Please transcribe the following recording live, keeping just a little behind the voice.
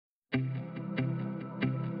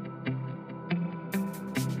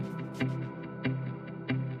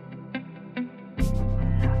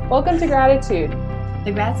Welcome to Gratitude.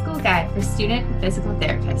 The grad school guide for student physical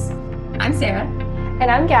therapists. I'm Sarah.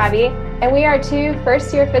 And I'm Gabby, and we are two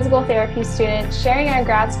first-year physical therapy students sharing our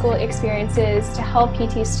grad school experiences to help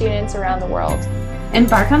PT students around the world.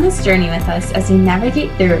 Embark on this journey with us as we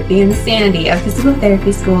navigate through the insanity of physical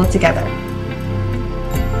therapy school together.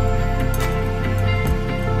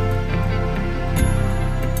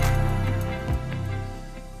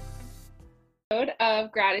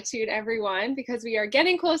 Of gratitude, everyone, because we are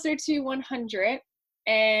getting closer to 100,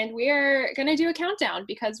 and we are going to do a countdown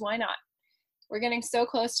because why not? We're getting so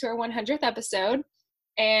close to our 100th episode,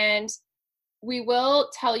 and we will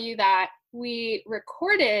tell you that we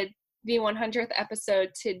recorded the 100th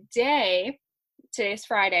episode today. Today's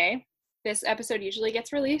Friday. This episode usually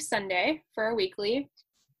gets released Sunday for our weekly,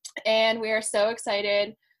 and we are so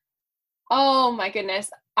excited. Oh my goodness.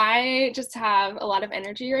 I just have a lot of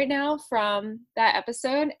energy right now from that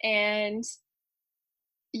episode, and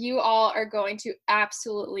you all are going to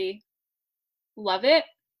absolutely love it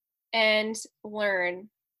and learn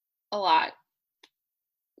a lot.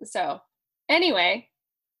 So anyway,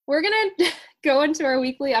 we're going to go into our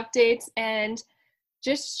weekly updates and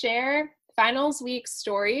just share finals week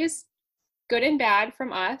stories, good and bad,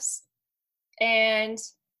 from us, and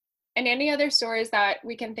any other stories that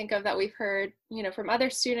we can think of that we've heard, from other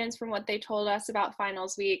students, from what they told us about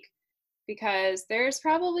finals week, because there's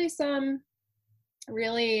probably some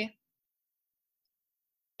really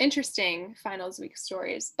interesting finals week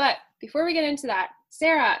stories. But before we get into that,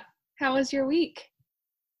 Sarah, how was your week?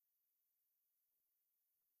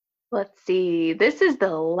 Let's see. This is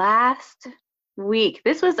the last week.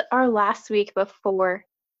 This was our last week before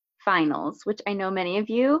finals, which I know many of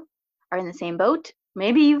you are in the same boat.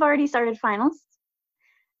 Maybe you've already started finals.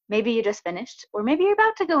 Maybe you just finished, or maybe you're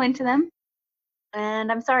about to go into them. And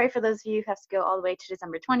I'm sorry for those of you who have to go all the way to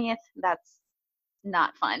December 20th. That's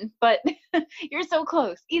not fun, but you're so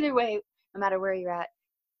close. Either way, no matter where you're at,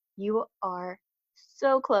 you are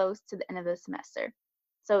so close to the end of the semester.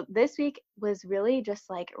 So this week was really just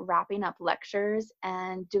like wrapping up lectures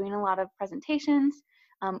and doing a lot of presentations.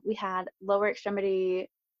 We had lower extremity,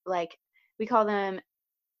 like we call them,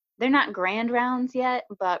 they're not grand rounds yet,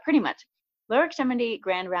 but pretty much lower extremity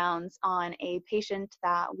grand rounds on a patient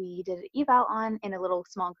that we did an eval on in a little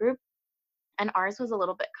small group. And ours was a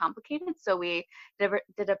little bit complicated, so we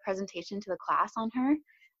did a presentation to the class on her,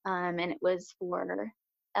 and it was for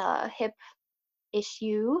a hip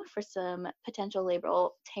issue for some potential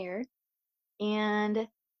labral tear. And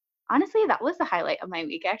honestly, that was the highlight of my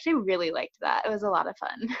week. I actually really liked that. It was a lot of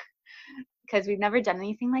fun because we've never done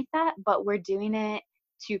anything like that, but we're doing it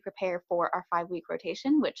to prepare for our 5-week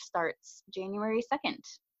rotation, which starts January 2nd.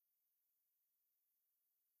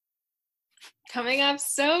 Coming up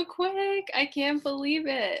so quick. I can't believe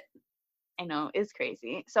it. I know, it's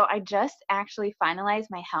crazy. So I just actually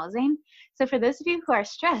finalized my housing. So for those of you who are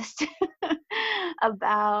stressed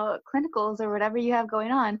about clinicals or whatever you have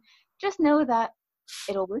going on, just know that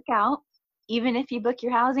it'll work out. Even if you book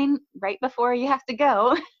your housing right before you have to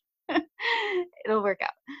go, it'll work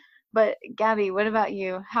out. But Gabby, what about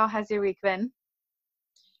you? How has your week been?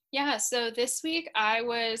 Yeah, so this week I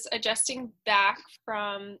was adjusting back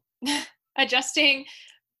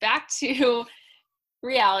to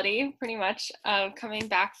reality, pretty much, of coming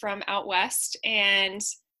back from out west, and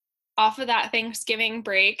off of that Thanksgiving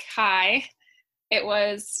break high, it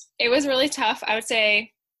was really tough. I would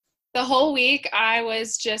say the whole week I would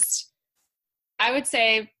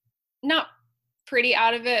say not pretty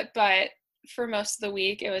out of it, but for most of the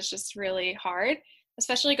week it was just really hard,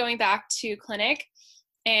 especially going back to clinic.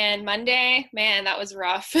 And Monday, man, that was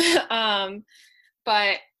rough.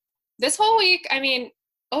 But this whole week, I mean,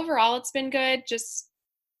 overall it's been good, just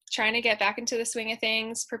trying to get back into the swing of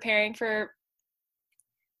things, preparing for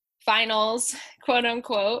finals, quote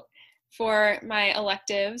unquote, for my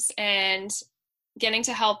electives, and getting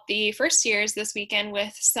to help the first years this weekend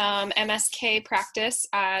with some MSK practice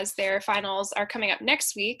as their finals are coming up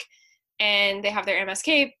next week, and they have their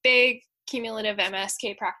MSK, big cumulative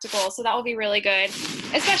MSK practical, so that will be really good,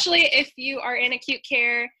 especially if you are in acute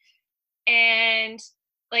care. And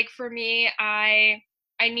like for me, I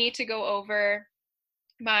need to go over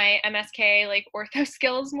my MSK like ortho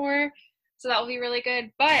skills more, so that will be really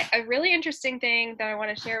good. But a really interesting thing that I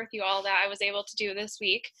want to share with you all that I was able to do this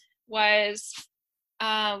week was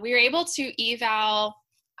we were able to eval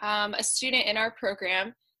a student in our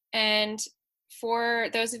program. And for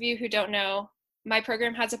those of you who don't know, my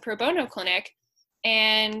program has a pro bono clinic,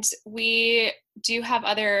 and we do have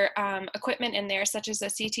other equipment in there, such as a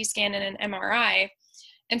CT scan and an MRI.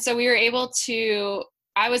 And so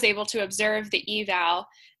I was able to observe the eval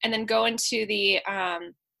and then go into the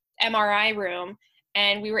MRI room,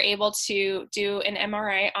 and we were able to do an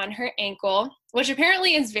MRI on her ankle, which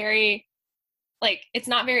apparently is very, like, it's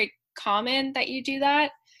not very common that you do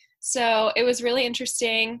that. So it was really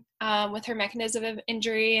interesting with her mechanism of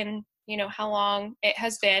injury and, you know, how long it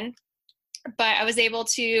has been. But I was able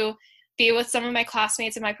to be with some of my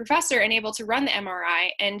classmates and my professor and able to run the MRI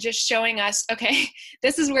and just showing us, okay,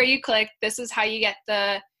 this is where you click, this is how you get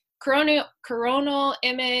the coronal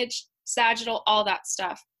image, sagittal, all that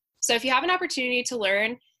stuff. So if you have an opportunity to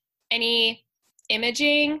learn any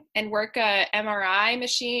imaging and work a MRI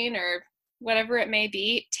machine or whatever it may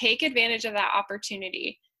be, take advantage of that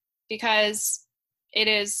opportunity, because it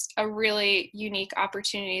is a really unique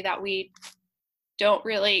opportunity that we don't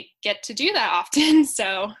really get to do that often.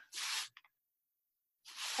 So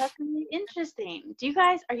that's really interesting.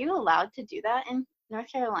 Are you allowed to do that in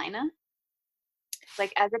North Carolina?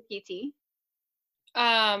 Like as a PT?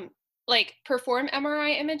 Like perform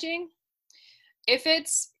MRI imaging. If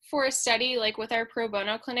it's for a study, like with our pro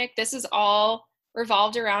bono clinic, this is all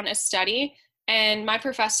revolved around a study. And my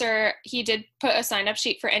professor, he did put a sign-up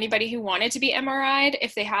sheet for anybody who wanted to be MRI'd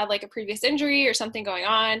if they had like a previous injury or something going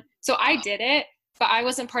on. So I did it, but I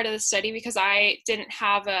wasn't part of the study because I didn't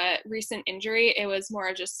have a recent injury. It was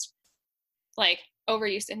more just like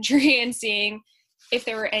overuse injury and seeing if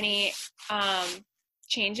there were any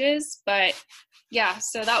changes. But yeah,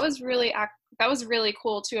 so that was really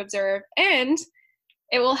cool to observe, and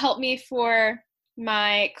it will help me for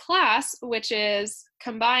my class, which is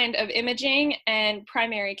combined of imaging and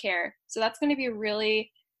primary care. So that's going to be a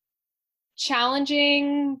really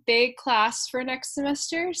challenging, big class for next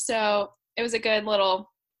semester. So it was a good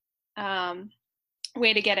little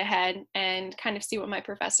way to get ahead and kind of see what my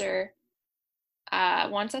professor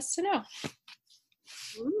wants us to know.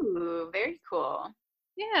 Ooh, very cool.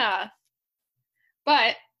 Yeah.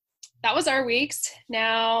 But that was our weeks.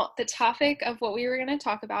 Now, the topic of what we were going to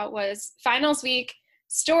talk about was finals week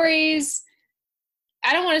stories.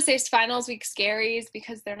 I don't want to say finals week scaries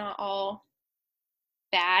because they're not all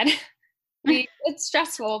bad. It's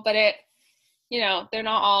stressful, but they're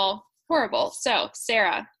not all horrible. So,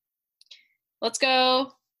 Sarah, let's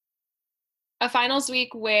go a finals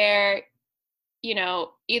week where,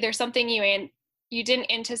 either something you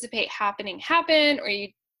didn't anticipate happened, or you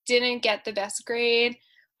didn't get the best grade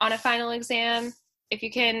on a final exam. If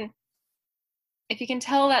you can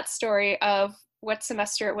tell that story of what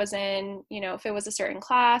semester it was in, if it was a certain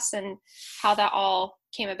class and how that all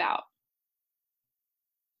came about.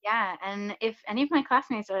 Yeah, and if any of my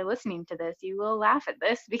classmates are listening to this, you will laugh at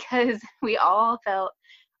this because we all felt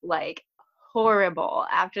like horrible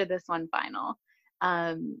after this one final.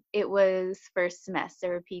 It was first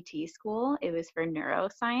semester PT school. It was for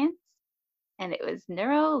neuroscience, and it was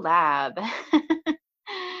neuro lab.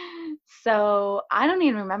 So I don't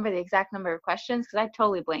even remember the exact number of questions because I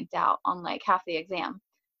totally blanked out on like half the exam.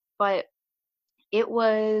 But it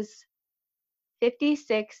was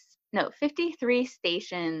 53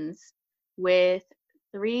 stations with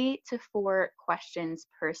 3 to 4 questions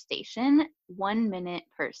per station, 1 minute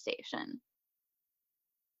per station.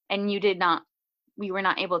 And we were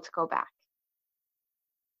not able to go back.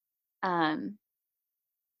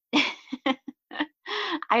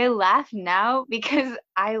 I laugh now because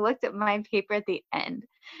I looked at my paper at the end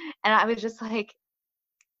and I was just like,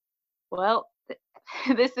 well,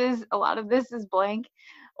 a lot of this is blank,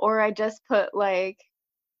 or I just put like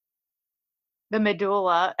the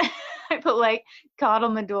medulla. I put like caudal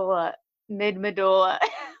medulla, mid medulla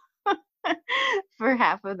for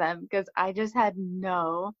half of them because I just had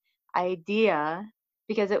no idea,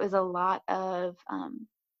 because it was a lot of,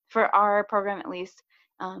 for our program at least,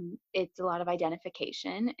 it's a lot of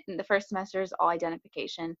identification. In the first semester is all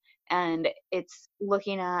identification, and it's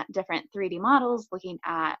looking at different 3D models, looking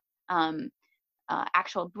at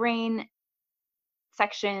actual brain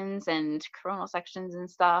sections and coronal sections and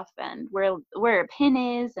stuff, and where a pin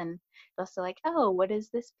is, and also like, oh, what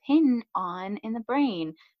is this pin on in the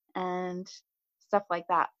brain, and stuff like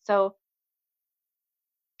that. So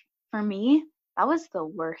for me, that was the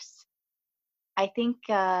worst. I think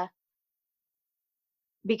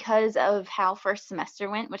because of how first semester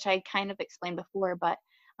went, which I kind of explained before, but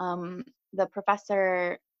the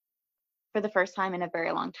professor, for the first time in a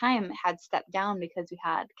very long time, had stepped down because we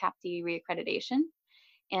had CAPTE reaccreditation.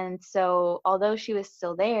 And so although she was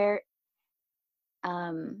still there,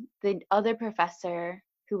 the other professor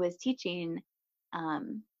who was teaching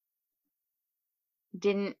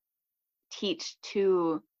didn't teach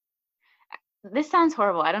to, this sounds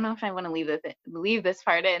horrible, I don't know if I want to leave this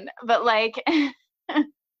part in, but like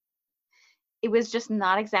it was just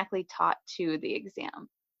not exactly taught to the exam.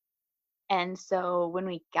 And so when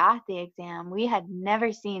we got the exam, we had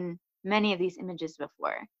never seen many of these images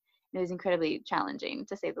before. It was incredibly challenging,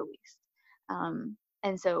 to say the least.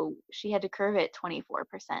 And so she had to curve it 24%.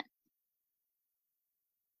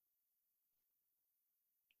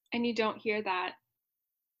 And you don't hear that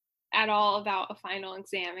at all about a final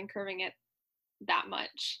exam and curving it that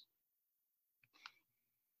much.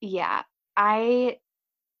 Yeah, I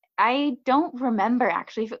don't remember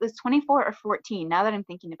actually if it was 24 or 14 now that I'm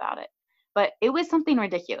thinking about it. But it was something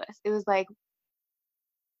ridiculous. It was like,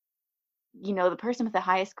 the person with the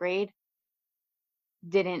highest grade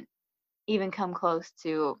didn't even come close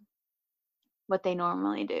to what they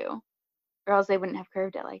normally do, or else they wouldn't have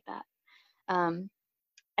curved it like that.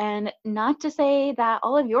 And not to say that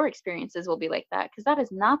all of your experiences will be like that, because that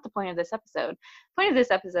is not the point of this episode. The point of this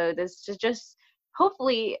episode is to just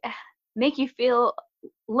hopefully make you feel a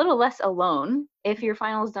little less alone if your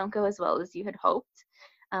finals don't go as well as you had hoped.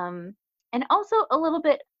 And also a little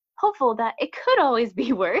bit hopeful that it could always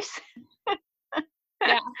be worse.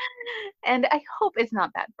 Yeah. And I hope it's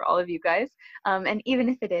not bad for all of you guys. And even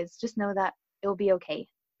if it is, just know that it will be okay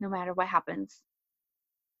no matter what happens.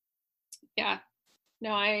 Yeah.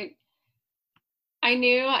 No, I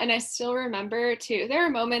knew, and I still remember too. There are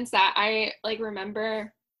moments that I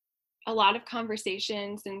remember a lot of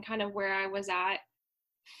conversations and kind of where I was at.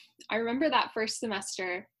 I remember that first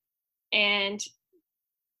semester, and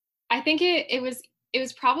I think it was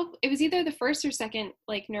either the first or second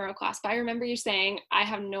neuro class, but I remember you saying, I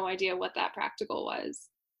have no idea what that practical was.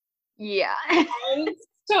 Yeah. I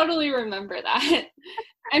totally remember that.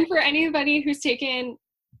 And for anybody who's taken,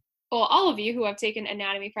 well, all of you who have taken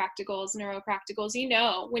anatomy practicals, neuro practicals,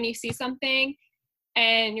 when you see something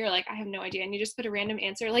and you're like, I have no idea, and you just put a random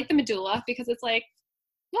answer, like the medulla, because it's like,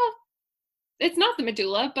 well, it's not the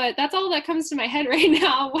medulla, but that's all that comes to my head right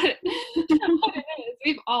now, what it is.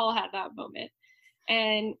 We've all had that moment.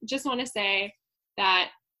 And just want to say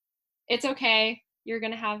that it's okay. You're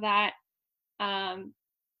going to have that.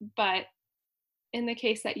 But in the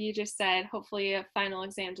case that you just said, hopefully a final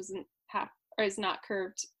exam doesn't have, or is not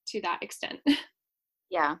curved to that extent.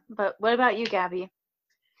 Yeah. But what about you, Gabby?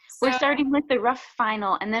 So, we're starting with the rough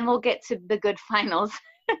final, and then we'll get to the good finals.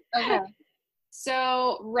 Okay.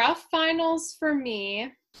 So rough finals for me,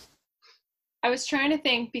 I was trying to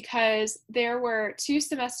think, because there were 2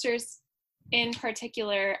 semesters in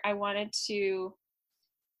particular I wanted to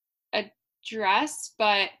address,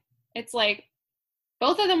 but it's like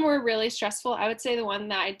both of them were really stressful. I would say the one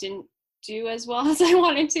that I didn't do as well as I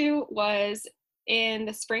wanted to was in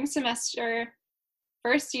the spring semester,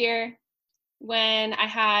 first year, when I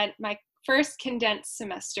had my first condensed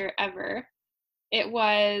semester ever. It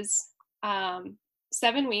was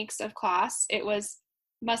 7 weeks of class. It was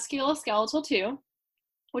musculoskeletal 2,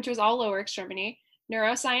 which was all lower extremity,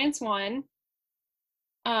 neuroscience 1,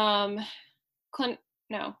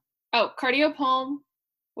 cardiopulm,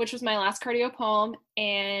 which was my last cardiopulm,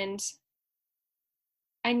 and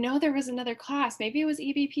I know there was another class. Maybe it was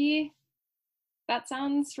EBP. That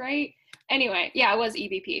sounds right. Anyway, yeah, it was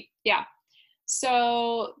EBP. Yeah.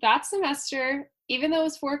 So that semester, even though it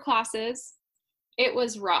was 4 classes, it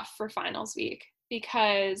was rough for finals week,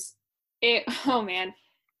 because oh man,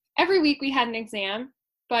 every week we had an exam,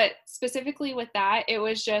 but specifically with that, it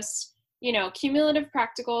was just, cumulative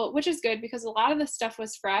practical, which is good because a lot of the stuff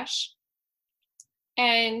was fresh,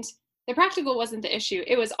 and the practical wasn't the issue.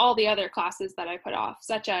 It was all the other classes that I put off,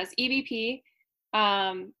 such as EBP,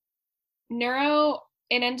 neuro.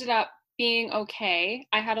 It ended up being okay.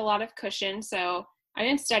 I had a lot of cushion, so I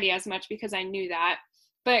didn't study as much because I knew that.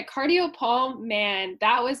 But cardiopulm, man,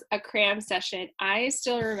 that was a cram session. I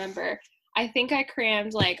still remember. I think I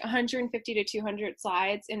crammed 150 to 200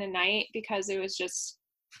 slides in a night, because it was just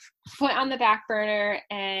put on the back burner,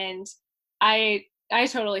 and I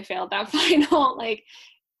totally failed that final.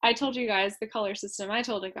 I told you guys the color system, I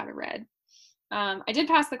totally got a red. I did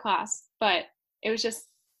pass the class, but it was just,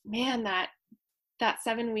 man, that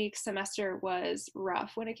 7-week semester was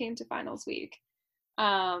rough when it came to finals week.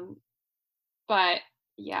 But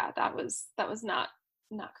yeah, that was not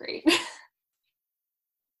great.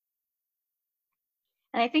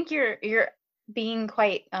 And I think you're being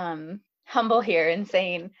quite humble here in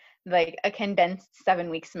saying a condensed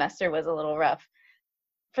 7-week semester was a little rough.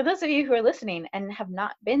 For those of you who are listening and have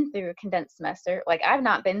not been through a condensed semester, I've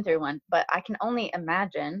not been through one, but I can only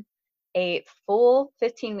imagine a full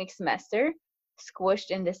 15-week semester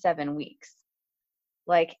squished into 7 weeks.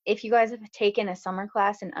 If you guys have taken a summer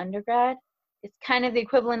class in undergrad, it's kind of the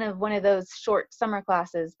equivalent of one of those short summer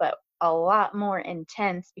classes, but a lot more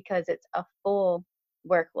intense because it's a full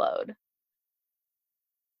workload.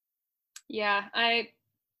 Yeah,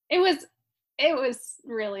 it was It was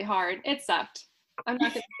really hard. It sucked. I'm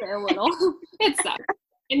not going to say a little. It sucked.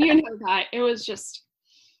 And you know that. It was just,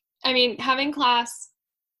 I mean, having class,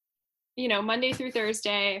 Monday through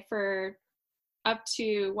Thursday for up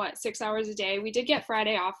to 6 hours a day. We did get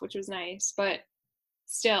Friday off, which was nice, but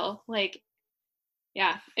still, like,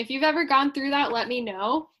 yeah, if you've ever gone through that, let me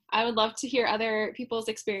know. I would love to hear other people's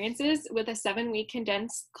experiences with a 7-week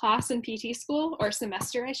condensed class in PT school, or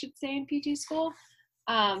semester, I should say, in PT school.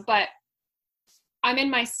 But I'm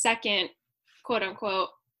in my second, quote unquote,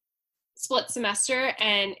 split semester,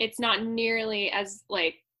 and it's not nearly as,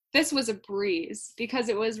 like, this was a breeze because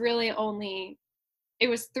it was really it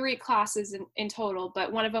was 3 classes in total,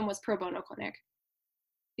 but one of them was pro bono clinic.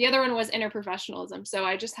 The other one was interprofessionalism. So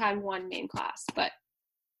I just had one main class, but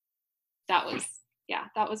that was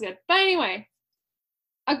good. But anyway,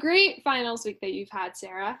 a great finals week that you've had,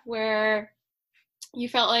 Sarah, where you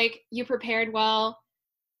felt like you prepared well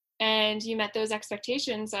and you met those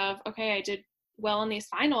expectations of, okay, I did well in these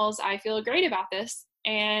finals. I feel great about this,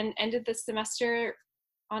 and ended the semester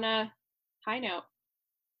on a high note.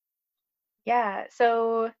 Yeah.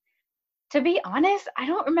 So to be honest, I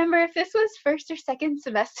don't remember if this was first or second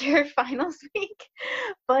semester finals week,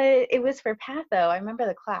 but it was for patho. I remember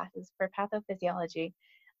the class. It was for pathophysiology.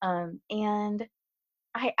 And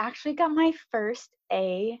I actually got my first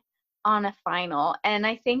A on a final, and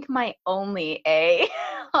I think my only A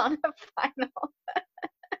on a final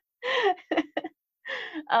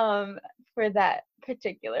for that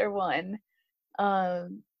particular one.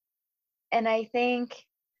 And I think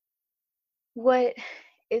what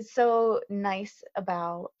is so nice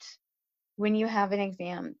about when you have an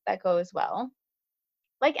exam that goes well,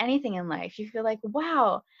 like anything in life, you feel like,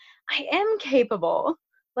 wow, I am capable.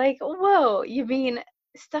 Like, whoa, you mean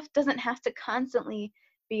stuff doesn't have to constantly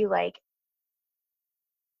be like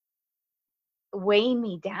weighing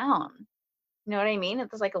me down. You know what I mean?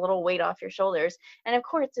 It's like a little weight off your shoulders. And of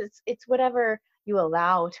course, it's whatever you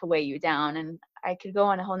allow to weigh you down. And I could go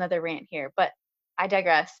on a whole nother rant here, but I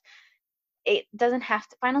digress. It doesn't have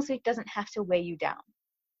to, finals week doesn't have to weigh you down.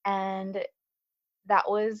 And that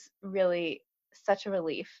was really such a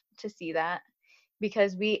relief to see that,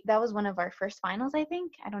 because that was one of our first finals, I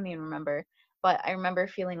think. I don't even remember, but I remember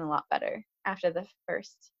feeling a lot better after the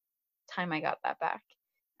first time I got that back.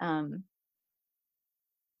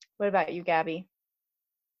 What about you, Gabby?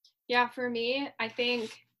 Yeah, for me, I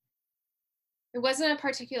think it wasn't a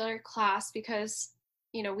particular class because,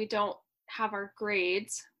 we don't have our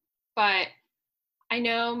grades, but I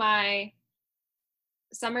know my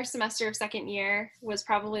summer semester of second year was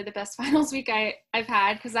probably the best finals week I've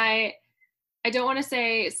had, because I don't want to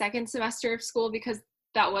say second semester of school because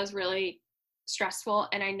that was really stressful,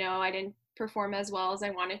 and I know I didn't perform as well as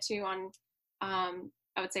I wanted to on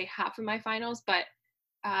I would say half of my finals, but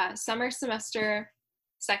summer semester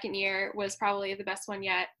second year was probably the best one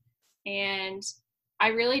yet, and I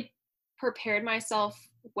really prepared myself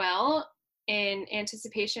well in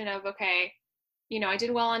anticipation of, okay, I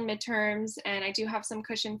did well on midterms and I do have some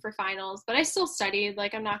cushion for finals, but I still studied.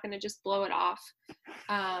 Like, I'm not going to just blow it off.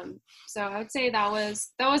 So I would say that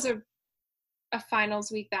was a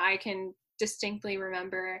finals week that I can distinctly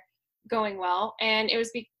remember going well. And it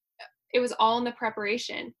was all in the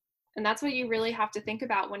preparation. And that's what you really have to think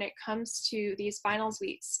about when it comes to these finals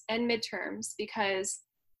weeks and midterms, because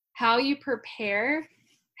how you prepare,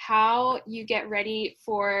 how you get ready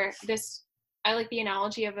for this, I like the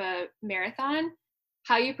analogy of a marathon,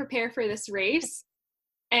 how you prepare for this race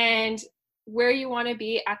and where you want to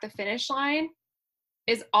be at the finish line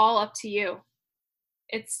is all up to you.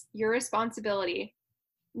 It's your responsibility.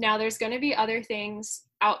 Now, there's going to be other things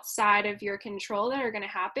outside of your control that are going to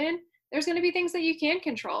happen. There's going to be things that you can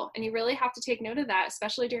control, and you really have to take note of that,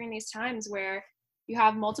 especially during these times where you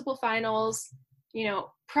have multiple finals,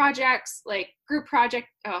 projects, like group project.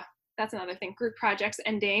 Oh, that's another thing, group projects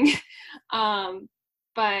ending.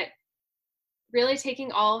 But really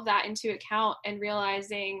taking all of that into account and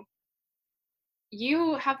realizing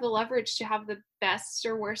you have the leverage to have the best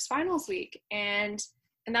or worst finals week. And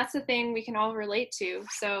that's the thing we can all relate to.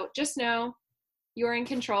 So just know you're in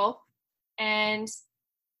control and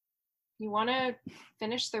you want to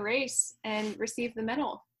finish the race and receive the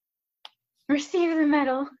medal. Receive the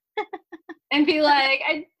medal. And be like,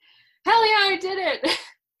 hell yeah, I did it.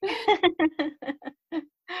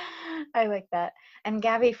 I like that. And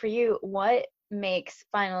Gabby, for you, what makes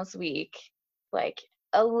finals week like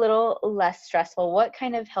a little less stressful? What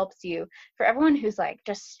kind of helps you, for everyone who's like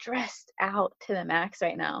just stressed out to the max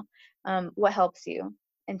right now? What helps you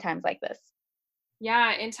in times like this?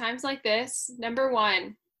 Yeah, in times like this, number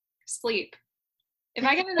one, sleep. If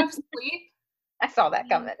I get enough sleep, I saw that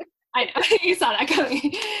coming. I know, you saw that coming.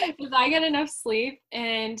 If I get enough sleep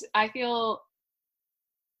and I feel,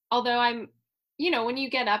 although I'm, when you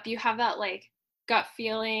get up, you have that like gut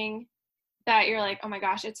feeling that you're like, oh my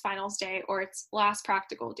gosh, it's finals day or it's last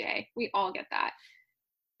practical day. We all get that.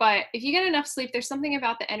 But if you get enough sleep, there's something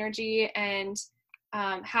about the energy and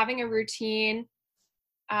having a routine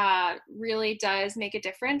really does make a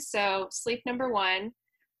difference. So sleep number one,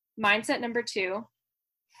 mindset number two,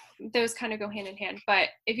 those kind of go hand in hand. But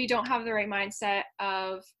if you don't have the right mindset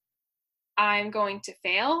of I'm going to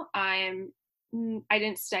fail, I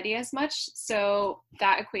didn't study as much, so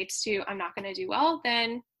that equates to I'm not going to do well,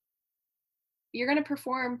 then you're going to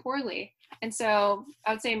perform poorly. And so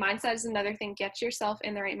I would say mindset is another thing. Get yourself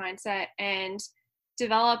in the right mindset and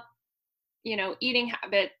develop, eating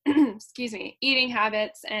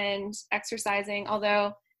habits and exercising,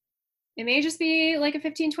 although it may just be like a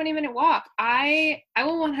 15-20 minute walk. I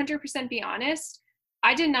will 100% be honest.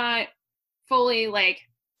 I did not fully like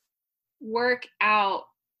work out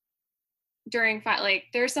during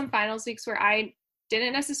there's some finals weeks where I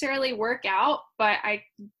didn't necessarily work out, but I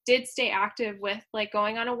did stay active with like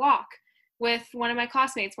going on a walk with one of my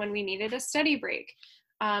classmates when we needed a study break,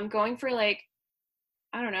 going for like,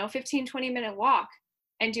 I don't know, 15-20 minute walk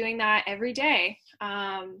and doing that every day.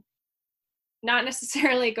 Not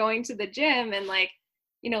necessarily going to the gym and like,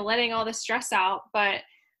 letting all the stress out. But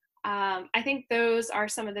I think those are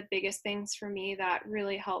some of the biggest things for me that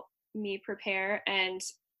really help me prepare, and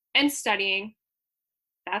studying.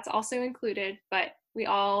 That's also included, but we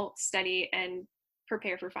all study and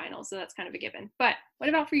prepare for finals. So that's kind of a given. But what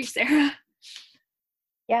about for you, Sarah?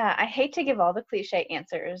 Yeah, I hate to give all the cliche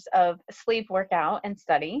answers of sleep, workout, and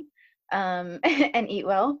study, and eat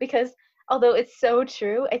well, because although it's so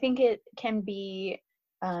true, I think it can be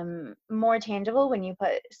more tangible when you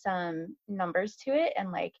put some numbers to it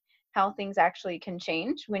and like how things actually can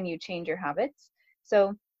change when you change your habits.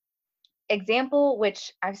 So example,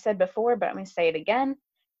 which I've said before, but I'm going to say it again.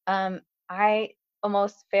 I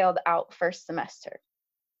almost failed out first semester.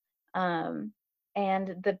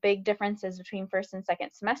 And the big differences between first and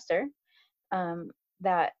second semester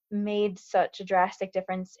that made such a drastic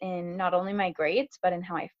difference in not only my grades, but in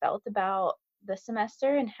how I felt about the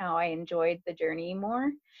semester and how I enjoyed the journey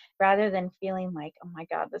more, rather than feeling like, oh my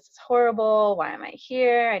God, this is horrible. Why am I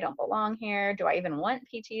here? I don't belong here. Do I even want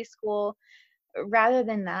PT school? Rather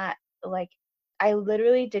than that, like I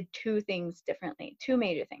literally did two things differently, two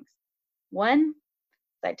major things. One,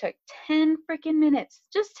 I took 10 freaking minutes,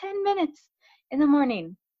 just 10 minutes in the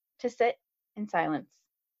morning to sit in silence.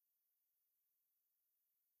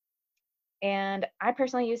 And I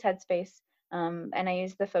personally use Headspace, and I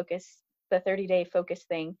use the 30-day focus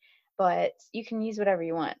thing, but you can use whatever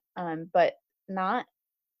you want. But not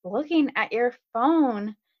looking at your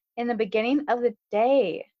phone in the beginning of the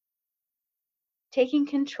day. Taking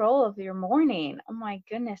control of your morning. Oh my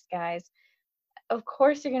goodness, guys. Of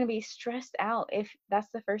course you're going to be stressed out if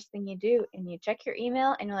that's the first thing you do and you check your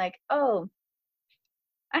email and you're like, oh,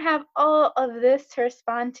 I have all of this to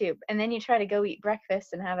respond to. And then you try to go eat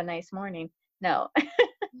breakfast and have a nice morning. No.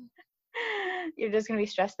 You're just going to be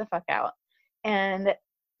stressed the fuck out. And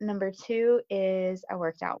number two is I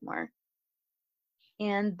worked out more.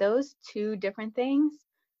 And those two different things,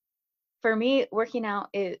 for me, working out,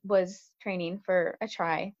 it was training for a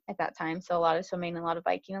tri at that time. So a lot of swimming, a lot of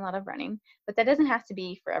biking, a lot of running. But that doesn't have to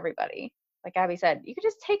be for everybody. Like Abby said, you could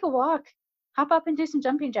just take a walk, hop up and do some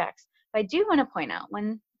jumping jacks. But I do want to point out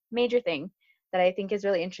one major thing that I think is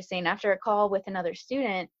really interesting. After a call with another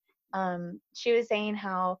student, she was saying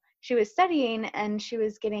how she was studying and she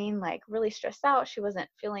was getting like really stressed out. She wasn't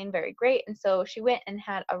feeling very great. And so she went and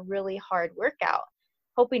had a really hard workout,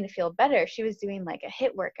 hoping to feel better. She was doing like a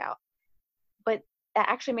HIIT workout. But that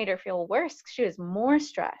actually made her feel worse because she was more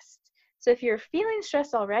stressed. So if you're feeling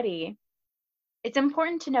stressed already, it's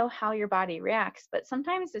important to know how your body reacts. But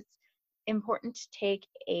sometimes it's important to take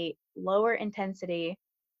a lower intensity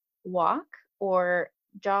walk or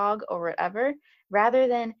jog or whatever, rather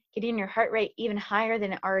than getting your heart rate even higher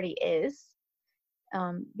than it already is,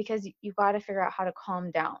 because you've got to figure out how to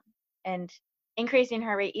calm down. And increasing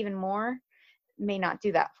heart rate even more may not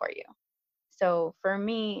do that for you. So for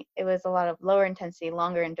me, it was a lot of lower intensity,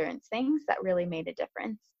 longer endurance things that really made a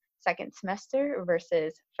difference second semester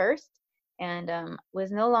versus first, and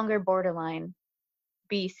was no longer borderline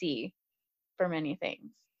BC for many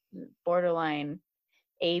things, borderline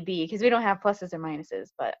AB, because we don't have pluses or minuses,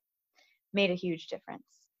 but made a huge difference.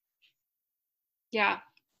 Yeah,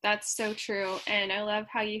 that's so true. And I love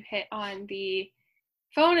how you hit on the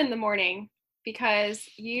phone in the morning, because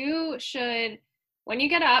you should, when you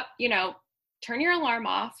get up, turn your alarm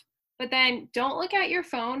off, but then don't look at your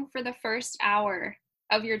phone for the first hour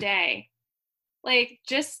of your day. Like,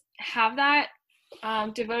 just have that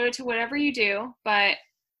devoted to whatever you do, but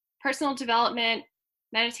personal development,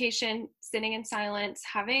 meditation, sitting in silence,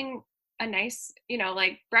 having a nice,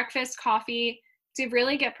 like breakfast, coffee, to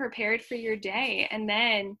really get prepared for your day, and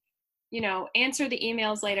then, answer the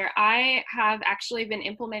emails later. I have actually been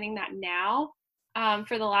implementing that now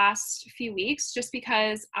for the last few weeks, just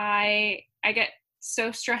because I get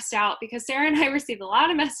so stressed out, because Sarah and I received a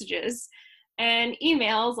lot of messages and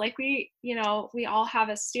emails, like we all have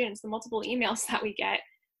as students, the multiple emails that we get.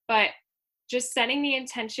 But just setting the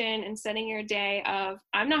intention and setting your day of,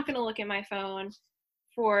 I'm not going to look at my phone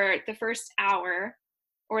for the first hour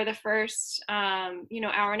or the first hour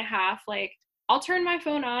and a half. Like, I'll turn my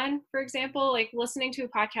phone on, for example, like listening to a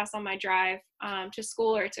podcast on my drive to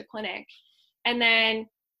school or to clinic. And then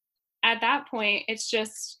at that point, it's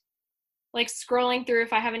just like scrolling through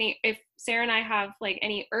if Sarah and I have like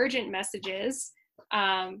any urgent messages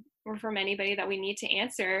or from anybody that we need to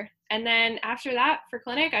answer. And then after that, for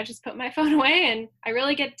clinic, I just put my phone away and I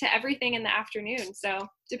really get to everything in the afternoon. So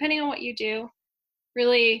depending on what you do,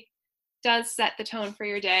 really does set the tone for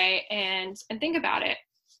your day, and think about it.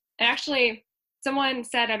 And actually, someone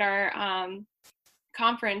said at our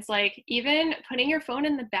conference, like, even putting your phone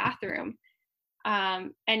in the bathroom,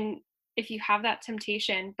 and if you have that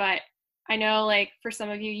temptation, but I know, like, for some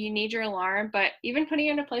of you, you need your alarm, but even putting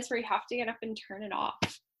it in a place where you have to get up and turn it off.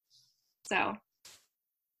 So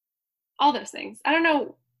all those things. I don't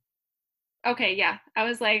know. Okay, yeah. I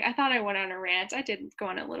was like, I thought I went on a rant. I did go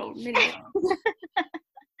on a little mini rant.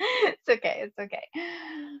 It's okay. It's okay.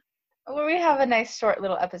 Well, we have a nice short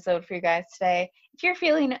little episode for you guys today. If you're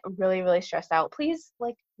feeling really, really stressed out, please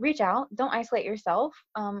reach out. Don't isolate yourself.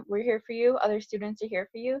 We're here for you. Other students are here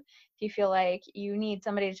for you. If you feel like you need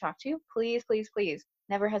somebody to talk to, please, please, please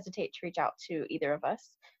never hesitate to reach out to either of us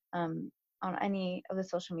on any of the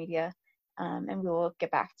social media, and we will get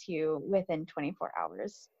back to you within 24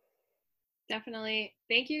 hours. Definitely.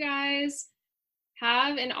 Thank you, guys.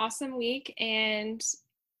 Have an awesome week, and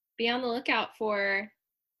be on the lookout for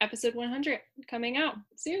episode 100 coming out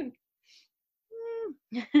soon.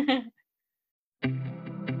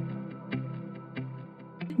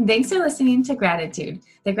 Thanks for listening to Gratitude,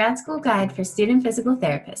 the grad school guide for student physical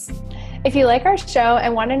therapists. If you like our show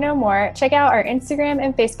and want to know more, check out our Instagram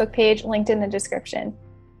and Facebook page linked in the description.